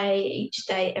 regimented way each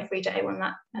day, every day, when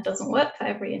that doesn't work for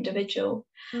every individual.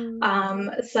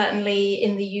 Certainly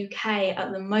in the UK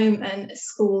at the moment,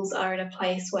 schools are in a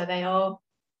place where they are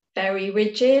very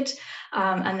rigid,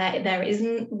 and there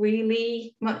isn't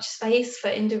really much space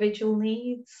for individual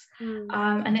needs,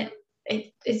 and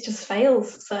it just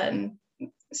fails certain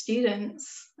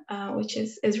students, which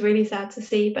is really sad to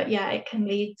see. But yeah, it can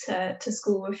lead to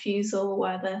school refusal,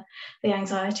 where the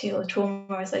anxiety or the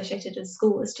trauma associated with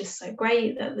school is just so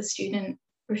great that the student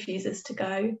refuses to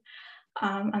go,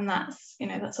 and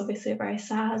that's obviously a very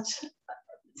sad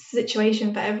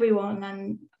situation for everyone,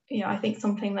 and I think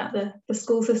something that the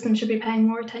school system should be paying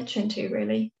more attention to,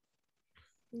 really.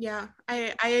 Yeah,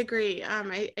 I agree.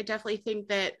 I definitely think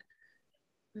that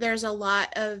there's a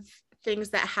lot of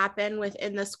things that happen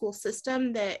within the school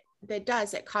system that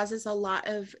causes a lot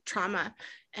of trauma.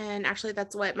 And actually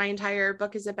that's what my entire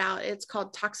book is about. It's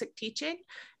called Toxic Teaching.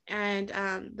 And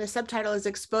the subtitle is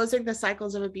Exposing the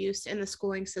Cycles of Abuse in the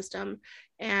Schooling System.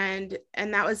 And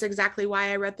that was exactly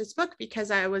why I wrote this book, because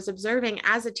I was observing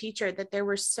as a teacher that there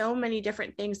were so many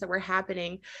different things that were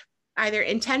happening, either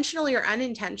intentionally or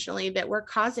unintentionally, that were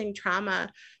causing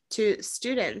trauma to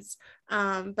students.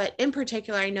 But in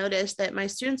particular, I noticed that my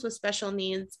students with special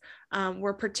needs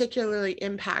were particularly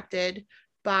impacted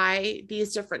by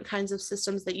these different kinds of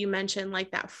systems that you mentioned, like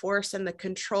that force and the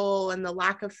control and the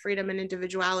lack of freedom and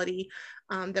individuality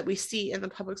that we see in the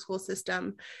public school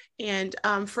system. And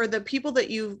for the people that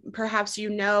perhaps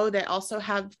that also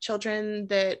have children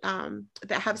that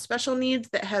have special needs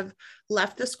that have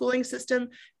left the schooling system,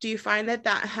 do you find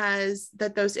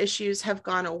that those issues have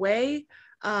gone away?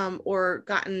 Or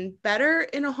gotten better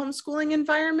in a homeschooling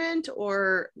environment,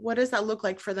 or what does that look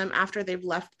like for them after they've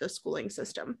left the schooling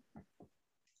system?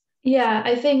 Yeah,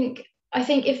 I think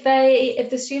if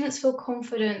the students feel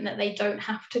confident that they don't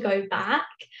have to go back,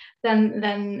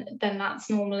 then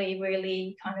that's normally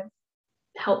really kind of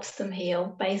helps them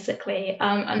heal, basically.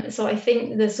 And so I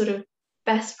think the sort of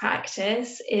best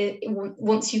practice is,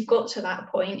 once you've got to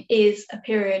that point, is a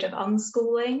period of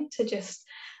unschooling, to just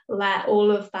let all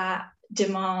of that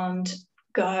demand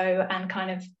go and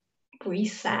kind of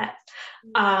reset.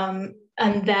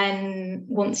 And then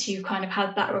once you kind of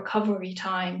had that recovery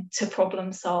time to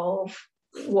problem solve,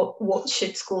 what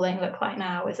should schooling look like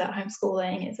now? Is it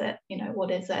homeschooling? Is it,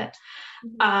 what is it?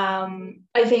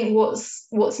 I think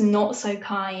what's not so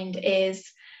kind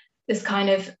is this kind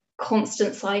of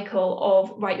constant cycle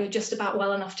of, right, you're just about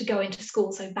well enough to go into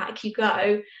school, so back you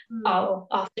go. Oh,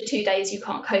 after 2 days you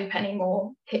can't cope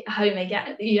anymore, hit home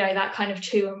again, that kind of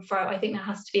to and fro. I think there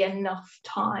has to be enough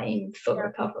time for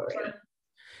recovery.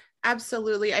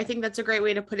 Absolutely. I think that's a great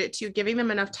way to put it too, giving them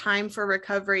enough time for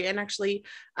recovery. And actually,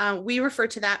 we refer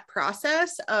to that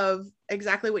process of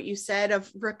exactly what you said,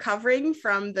 of recovering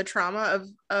from the trauma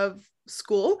of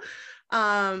school,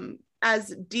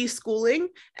 as deschooling.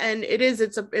 And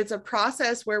it's a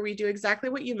process where we do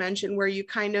exactly what you mentioned, where you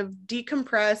kind of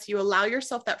decompress, you allow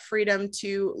yourself that freedom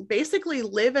to basically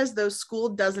live as though school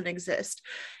doesn't exist.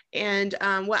 And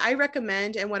what I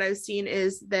recommend and what I've seen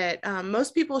is that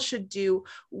most people should do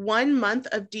 1 month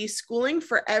of deschooling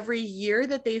for every year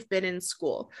that they've been in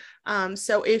school.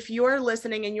 So if you're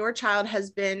listening and your child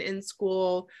has been in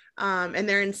school and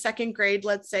they're in second grade,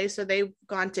 let's say, so they've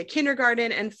gone to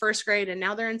kindergarten and first grade, and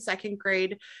now they're in second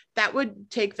grade, that would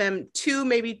take them 2,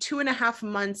 maybe 2.5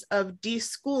 months of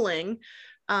deschooling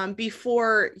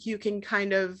before you can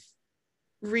kind of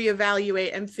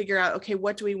reevaluate and figure out, okay,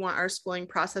 what do we want our schooling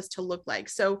process to look like?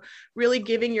 So really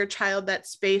giving your child that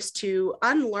space to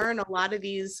unlearn a lot of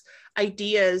these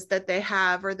ideas that they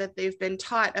have or that they've been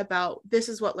taught about, this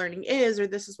is what learning is, or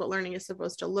this is what learning is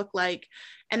supposed to look like.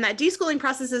 And that deschooling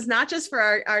process is not just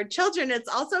for our children, it's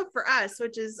also for us,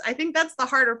 which is, I think that's the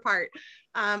harder part.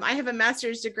 I have a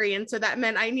master's degree, and so that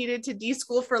meant I needed to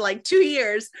deschool for like 2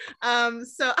 years.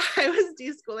 So I was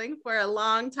deschooling for a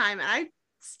long time, and I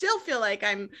still feel like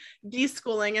I'm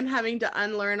deschooling and having to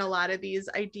unlearn a lot of these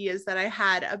ideas that I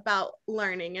had about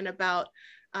learning and about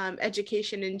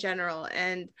education in general.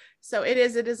 And so it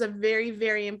is a very,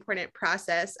 very important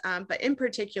process. But in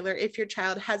particular, if your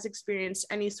child has experienced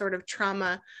any sort of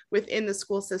trauma within the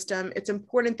school system, it's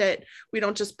important that we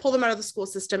don't just pull them out of the school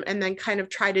system and then kind of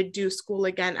try to do school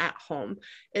again at home.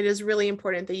 It is really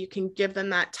important that you can give them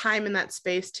that time and that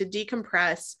space to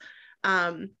decompress,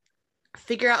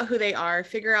 figure out who they are,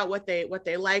 figure out what they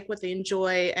like, what they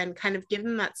enjoy, and kind of give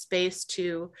them that space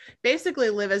to basically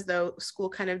live as though school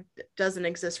kind of doesn't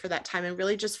exist for that time, and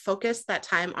really just focus that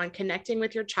time on connecting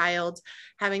with your child,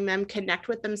 having them connect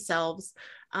with themselves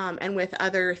and with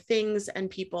other things and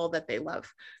people that they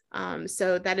love.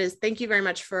 So that is, thank you very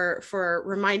much for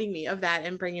reminding me of that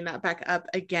and bringing that back up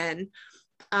again.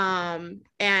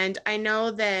 And I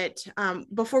know that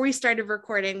before we started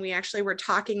recording, we actually were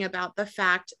talking about the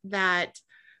fact that,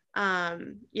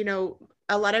 you know,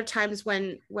 a lot of times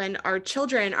when our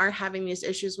children are having these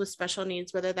issues with special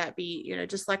needs, whether that be, you know,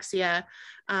 dyslexia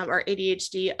or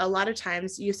ADHD, a lot of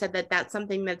times you said that that's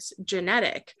something that's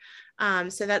genetic.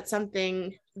 So that's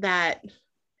something that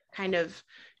kind of,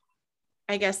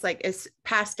 I guess, like is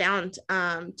passed down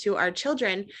to our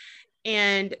children.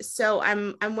 And so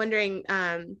I'm wondering,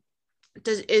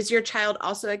 is your child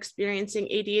also experiencing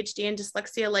ADHD and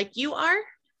dyslexia like you are?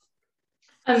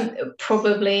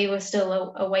 Probably we're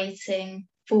still awaiting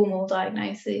formal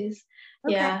diagnoses.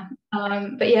 Okay. Yeah.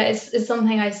 But yeah, it's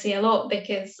something I see a lot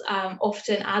because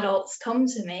often adults come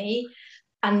to me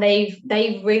and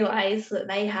they've realized that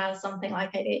they have something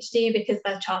like ADHD because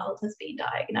their child has been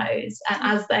diagnosed. And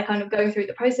as they're kind of going through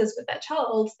the process with their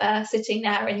child, they're sitting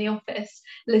there in the office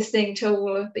listening to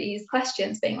all of these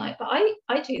questions, being like, but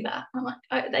I do that. I'm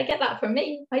like, they get that from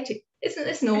me. I do. Isn't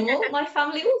this normal? My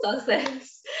family all does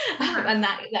this. And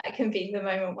that can be the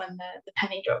moment when the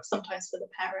penny drops sometimes for the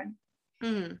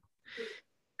parent.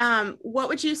 What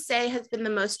would you say has been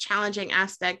the most challenging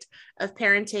aspect of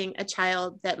parenting a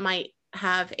child that might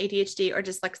have ADHD or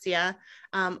dyslexia,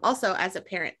 also as a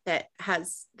parent that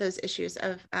has those issues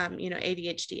of, you know,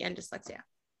 ADHD and dyslexia?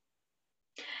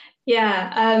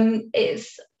 Yeah,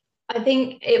 I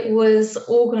think it was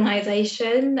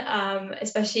organization,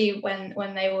 especially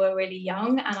when they were really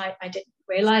young, and I didn't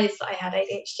realize I had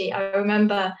ADHD. I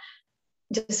remember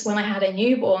just when I had a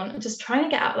newborn, just trying to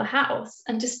get out of the house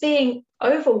and just being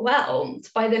overwhelmed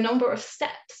by the number of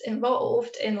steps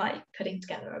involved in like putting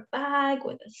together a bag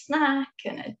with a snack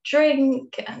and a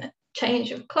drink and a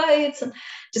change of clothes and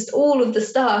just all of the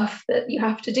stuff that you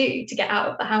have to do to get out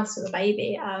of the house with a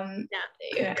baby.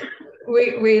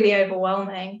 Really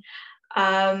overwhelming.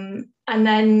 And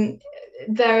then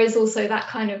there is also that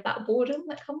kind of that boredom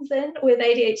that comes in with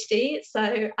ADHD.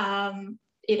 So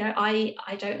you know, I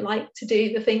don't like to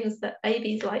do the things that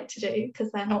babies like to do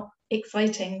because they're not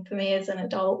exciting for me as an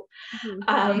adult.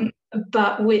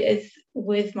 But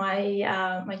with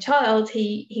my my child,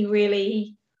 he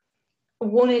really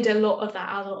wanted a lot of that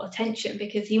adult attention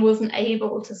because he wasn't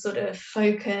able to sort of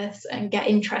focus and get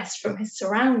interest from his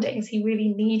surroundings. He really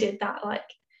needed that like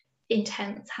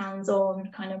intense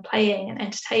hands-on kind of playing and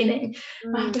entertaining.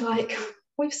 And I'd be like,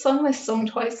 we've sung this song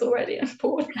twice already, I'm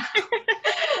bored now.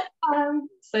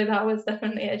 So that was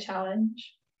definitely a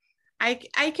challenge. I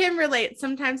can relate.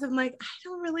 Sometimes I'm like, I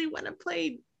don't really want to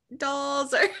play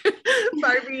dolls or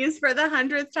Barbies for the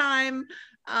 100th time.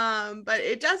 But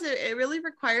it really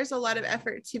requires a lot of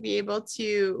effort to be able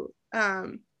to,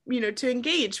 you know, to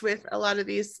engage with a lot of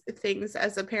these things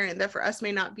as a parent that for us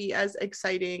may not be as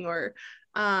exciting or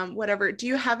whatever. Do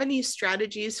you have any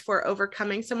strategies for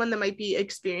overcoming someone that might be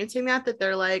experiencing that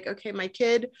they're like, okay, my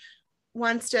kid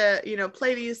wants to, you know,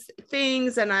 play these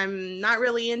things and I'm not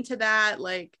really into that?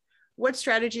 Like, what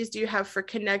strategies do you have for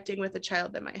connecting with a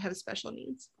child that might have special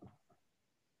needs?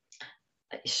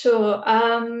 Sure.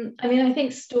 I mean, I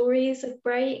think stories are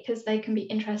great because they can be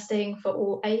interesting for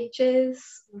all ages.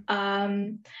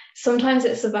 Sometimes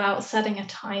it's about setting a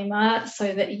timer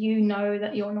so that you know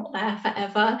that you're not there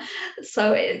forever.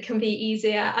 So it can be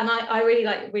easier. And I really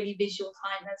like really visual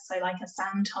timers. So like a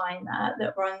sound timer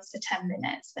that runs for 10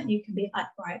 minutes, then you can be like,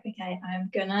 right, okay, I'm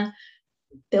gonna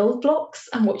build blocks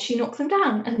and watch you knock them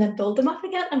down, and then build them up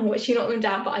again and watch you knock them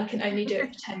down, but I can only do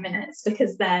it for 10 minutes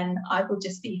because then I will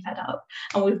just be fed up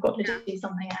and we've got to do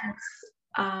something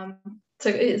else. So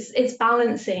it's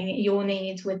balancing your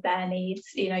needs with their needs.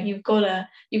 You know, you've got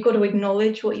to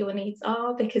acknowledge what your needs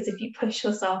are, because if you push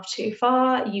yourself too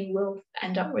far, you will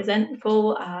end up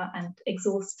resentful and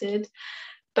exhausted.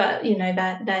 But you know,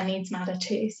 their needs matter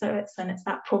too. So it's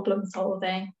that problem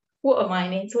solving. What are my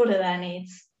needs? What are their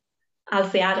needs? As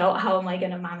the adult, how am I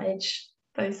going to manage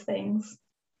those things?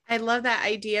 I love that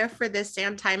idea for this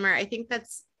sound timer. I think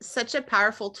that's such a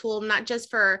powerful tool, not just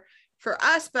for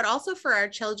us, but also for our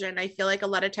children. I feel like a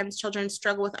lot of times children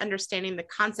struggle with understanding the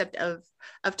concept of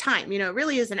time. You know, it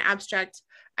really is an abstract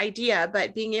idea,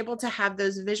 but being able to have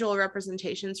those visual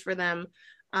representations for them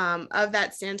of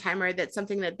that sand timer, that's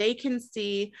something that they can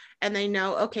see, and they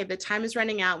know, okay, the time is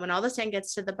running out. When all the sand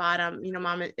gets to the bottom, you know,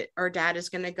 mom or dad is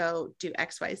going to go do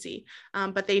XYZ.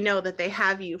 But they know that they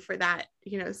have you for that,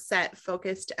 you know, set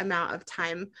focused amount of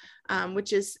time,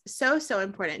 which is so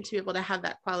important to be able to have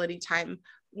that quality time,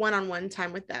 one-on-one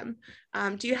time with them.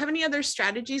 Do you have any other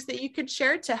strategies that you could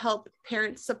share to help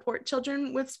parents support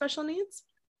children with special needs?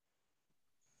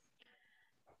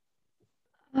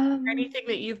 Anything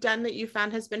that you've done that you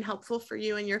found has been helpful for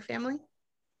you and your family?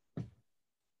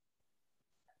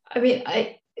 I mean,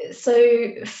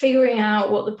 so figuring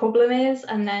out what the problem is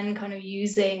and then kind of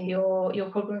using your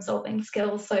problem solving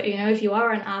skills. So, you know, if you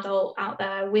are an adult out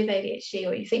there with ADHD,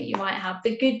 or you think you might have,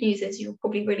 the good news is you're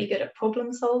probably really good at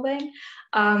problem solving.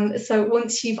 So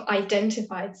once you've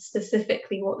identified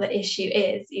specifically what the issue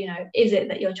is, you know, is it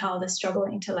that your child is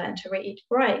struggling to learn to read?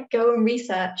 Right, go and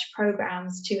research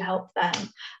programs to help them,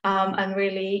 and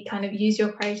really kind of use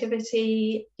your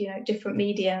creativity, you know, different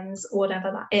mediums,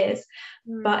 whatever that is.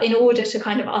 But in order to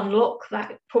kind of unlock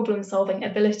that problem solving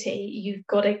ability, you've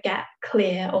got to get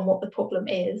clear on what the problem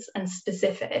is and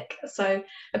specific. So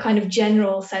a kind of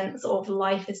general sense of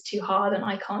life is too hard and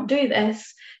I can't do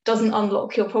this doesn't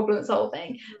unlock your problem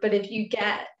solving. But if you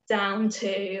get down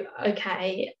to,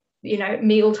 okay, you know,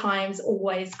 meal times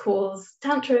always cause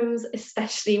tantrums,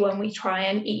 especially when we try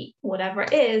and eat whatever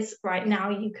it is, right now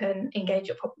you can engage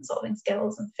your problem solving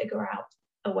skills and figure out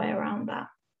a way around that.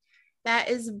 That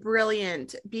is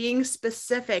brilliant. Being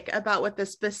specific about what the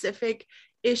specific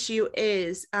issue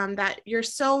is, that you're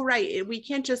so right. We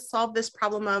can't just solve this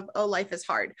problem of, oh, life is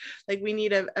hard. Like we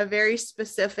need a very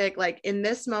specific, like in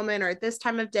this moment or at this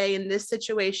time of day, in this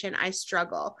situation, I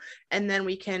struggle. And then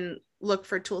we can look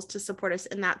for tools to support us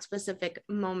in that specific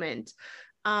moment.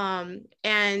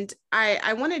 And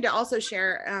I wanted to also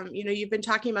share, you know, you've been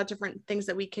talking about different things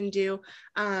that we can do.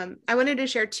 I wanted to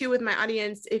share too with my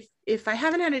audience, if I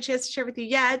haven't had a chance to share with you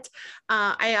yet,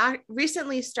 I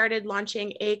recently started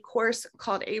launching a course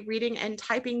called a reading and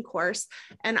typing course.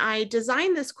 And I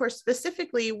designed this course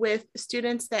specifically with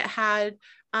students that had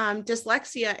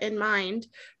dyslexia in mind.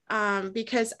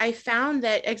 Because I found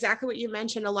that exactly what you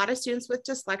mentioned, a lot of students with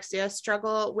dyslexia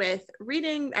struggle with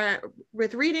reading,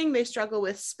 they struggle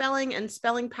with spelling and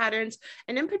spelling patterns,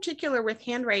 and in particular with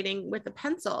handwriting with a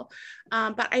pencil.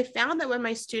 But I found that when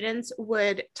my students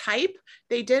would type,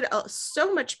 they did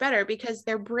so much better because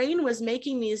their brain was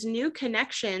making these new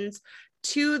connections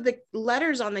to the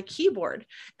letters on the keyboard.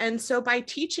 And so by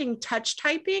teaching touch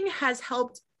typing has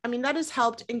helped. I mean, that has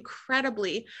helped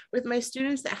incredibly with my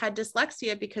students that had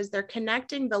dyslexia because they're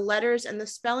connecting the letters and the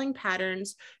spelling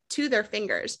patterns to their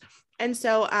fingers. And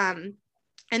so,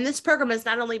 and this program has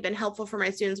not only been helpful for my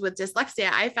students with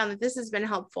dyslexia, I found that this has been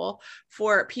helpful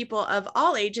for people of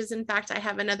all ages. In fact, I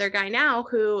have another guy now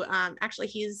who actually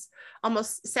he's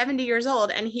almost 70 years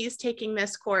old and he's taking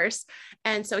this course.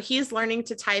 And so he's learning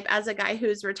to type as a guy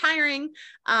who's retiring,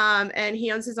 and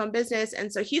he owns his own business. And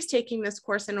so he's taking this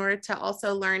course in order to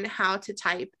also learn how to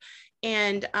type.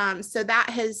 And so that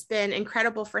has been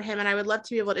incredible for him. And I would love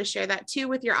to be able to share that too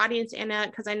with your audience, Anna,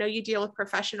 because I know you deal with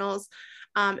professionals.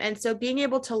 And so being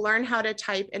able to learn how to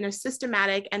type in a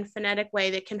systematic and phonetic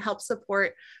way that can help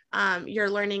support your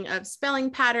learning of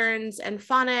spelling patterns and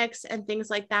phonics and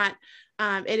things like that.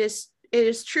 It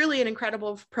is truly an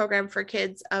incredible program for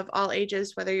kids of all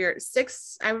ages, whether you're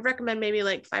 6, I would recommend maybe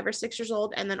like 5 or 6 years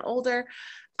old and then older.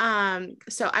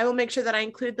 So I will make sure that I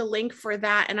include the link for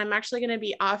that. And I'm actually going to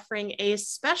be offering a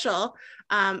special,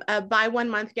 a buy 1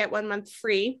 month, get 1 month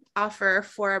free offer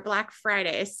for Black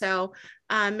Friday. So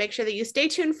make sure that you stay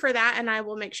tuned for that. And I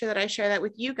will make sure that I share that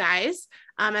with you guys.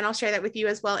 And I'll share that with you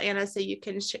as well, Anna, so you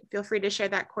can feel free to share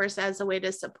that course as a way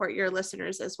to support your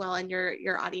listeners as well and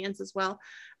your audience as well.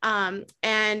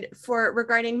 And for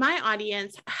regarding my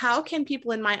audience, how can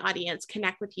people in my audience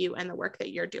connect with you and the work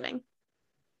that you're doing?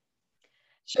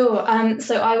 Sure.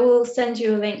 So I will send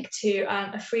you a link to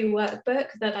a free workbook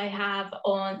that I have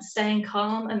on staying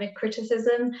calm amid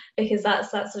criticism, because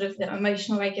that's that sort of the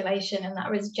emotional regulation and that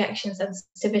rejection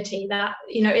sensitivity that,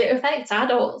 you know, it affects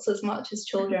adults as much as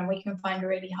children. We can find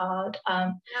really hard.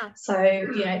 So,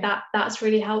 you know, that's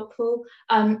really helpful.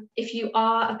 If you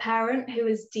are a parent who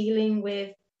is dealing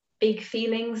with big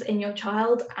feelings in your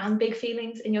child and big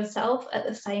feelings in yourself at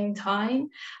the same time,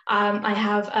 I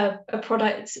have a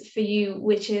product for you,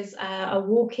 which is a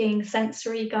walking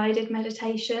sensory guided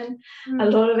meditation. A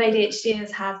lot of ADHDers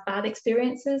have bad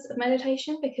experiences of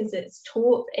meditation because it's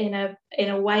taught in a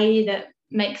way that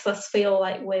makes us feel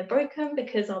like we're broken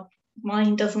because our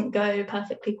mind doesn't go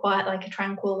perfectly quiet like a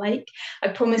tranquil lake. I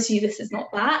promise you this is not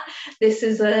that. This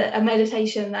is a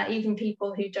meditation that even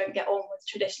people who don't get on with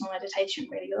traditional meditation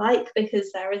really like,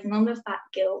 because there is none of that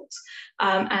guilt,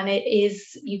 and it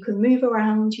is, you can move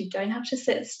around, you don't have to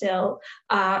sit still,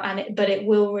 but it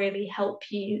will really help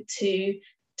you to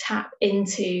tap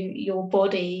into your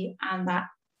body, and that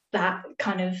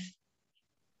kind of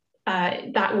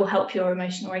that will help your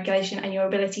emotional regulation and your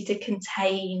ability to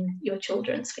contain your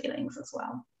children's feelings as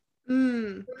well.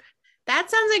 That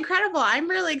sounds incredible. I'm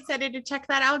really excited to check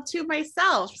that out too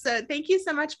myself. So thank you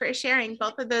so much for sharing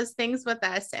both of those things with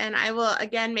us. And I will,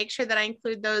 again, make sure that I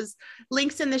include those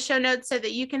links in the show notes so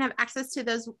that you can have access to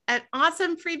those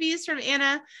awesome freebies from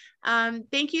Anna.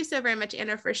 Thank you so very much,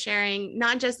 Anna, for sharing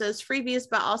not just those freebies,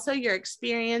 but also your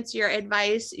experience, your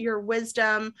advice, your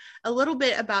wisdom, a little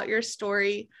bit about your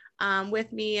story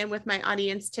with me and with my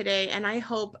audience today. And I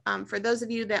hope for those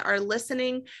of you that are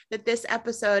listening, that this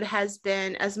episode has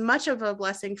been as much of a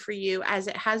blessing for you as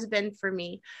it has been for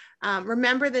me.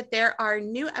 Remember that there are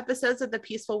new episodes of the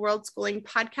Peaceful World Schooling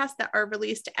podcast that are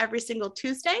released every single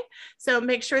Tuesday. So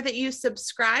make sure that you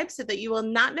subscribe so that you will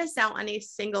not miss out on a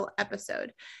single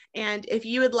episode. And if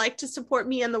you would like to support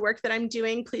me in the work that I'm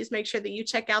doing, please make sure that you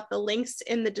check out the links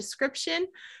in the description.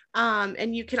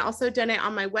 And you can also donate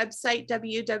on my website,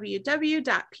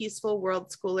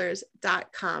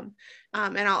 www.peacefulworldschoolers.com.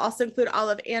 And I'll also include all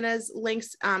of Anna's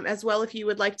links as well if you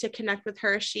would like to connect with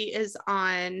her. She is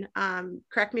on,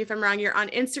 correct me if I'm wrong, you're on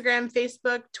Instagram,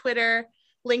 Facebook, Twitter,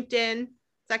 LinkedIn. Is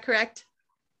that correct?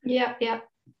 Yeah.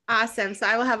 Awesome. So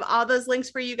I will have all those links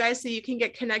for you guys so you can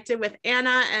get connected with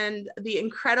Anna and the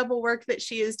incredible work that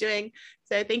she is doing.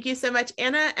 So thank you so much,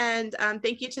 Anna. And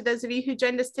thank you to those of you who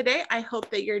joined us today. I hope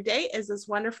that your day is as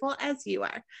wonderful as you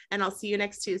are. And I'll see you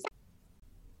next Tuesday.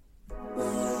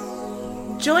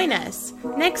 Join us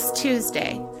next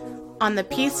Tuesday on the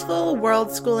Peaceful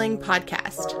World Schooling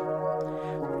podcast.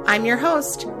 I'm your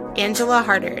host, Angela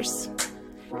Harders,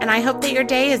 and I hope that your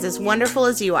day is as wonderful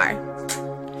as you are.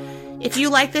 If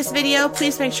you like this video,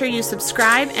 please make sure you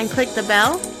subscribe and click the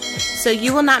bell so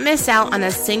you will not miss out on a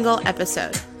single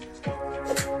episode.